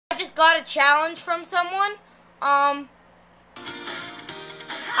got a challenge from someone, I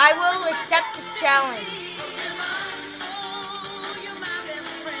will accept this challenge.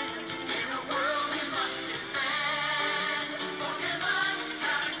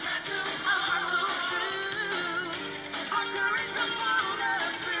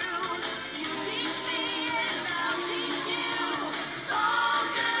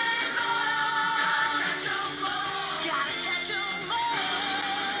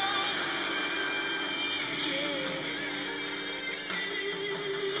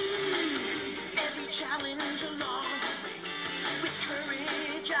 Challenge along the way, with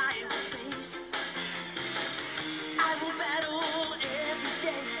courage I will face. I will battle every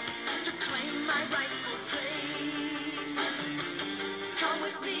day to claim my rightful place. Come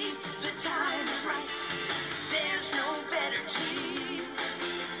with me, the time is right. There's no better team.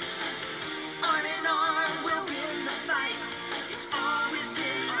 Arm in arm, we'll win the fight. It's always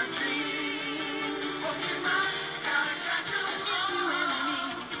been our dream. Pokemon, gotta catch 'em all. It's you and me.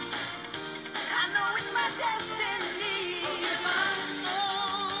 I know it's my destiny. Pokemon,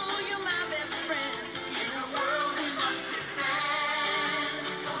 oh, you're my best friend. In a world we must defend.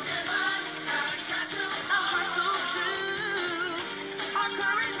 Pokemon, gotta catch 'em all. Our hearts so true. Our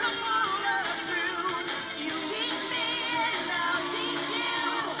courage will pull us through. You teach me and I'll teach you.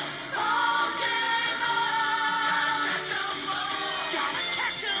 Pokemon, catch 'em all. Gotta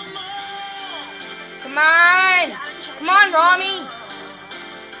catch 'em all. Come on. Come on, Romy.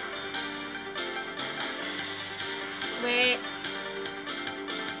 Sweet.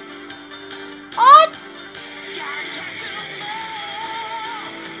 What? Gotta catch 'em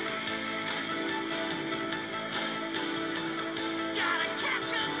all. Gotta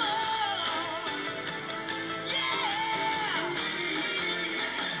catch 'em all. Yeah.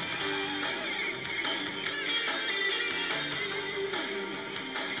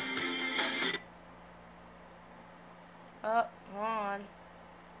 Oh, hold on.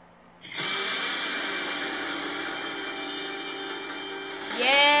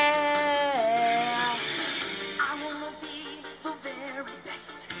 Yeah. I wanna be the very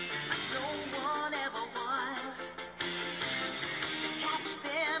best, like no one ever was. To catch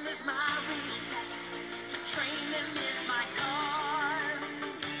them is my real test. To train them is my cause.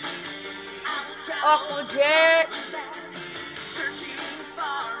 I will travel Aqua Jet. searching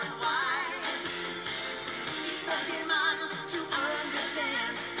far and wide. These Pokemon to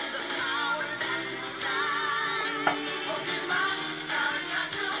understand the power that's inside. Pokemon, gotta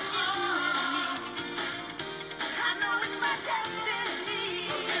catch 'em all. I know it's my destiny.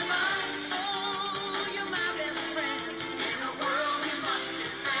 Pokemon, oh, you're my best friend. In a world we must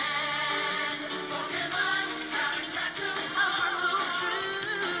defend. Pokemon, gotta catch 'em all. Our hearts so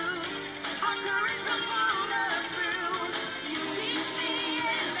true. Our courage will pull us through. You teach me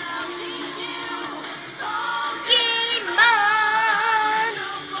and I'll teach you. Pokemon.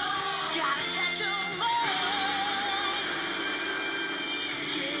 Gotta catch 'em all.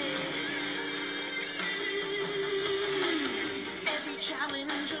 Yeah. Every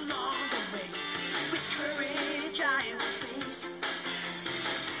challenge along the way, with courage I will face.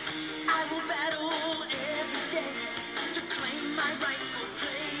 I will battle every day to claim my rightful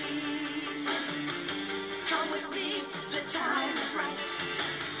place. Come with me, the time is right.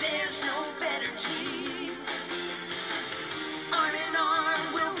 There's no better team. Arm in arm,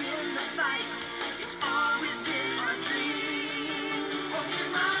 we'll win the fight. It's always been our dream.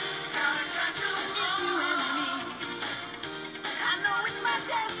 Pokemon, gotta catch 'em all. It's you and me. I know it's my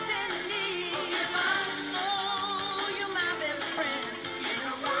destiny.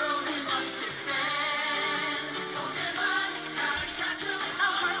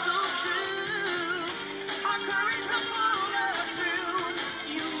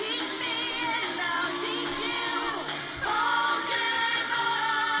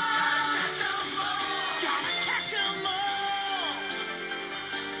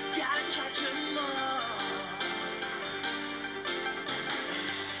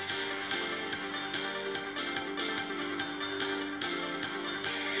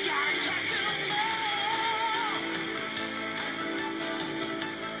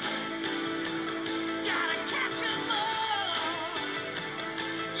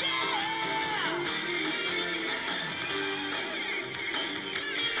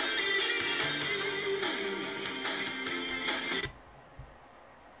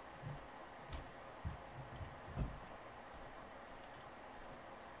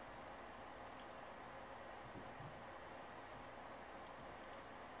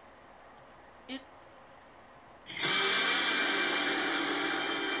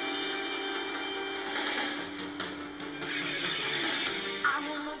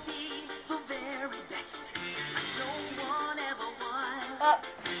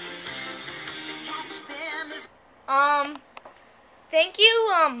 Thank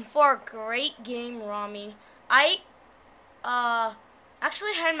you, for a great game, Romy. I,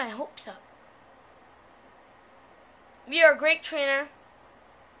 actually had my hopes up. You're a great trainer.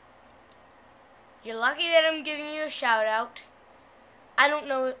 You're lucky that I'm giving you a shout out. I don't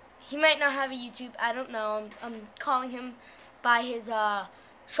know, he might not have a YouTube, I don't know. I'm calling him by his,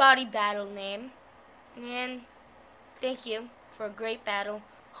 Shoddy Battle name. And thank you for a great battle.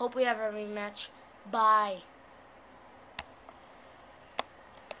 Hope we have a rematch. Bye.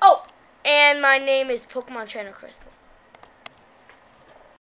 Oh, and my name is Pokemon Trainer Crystal.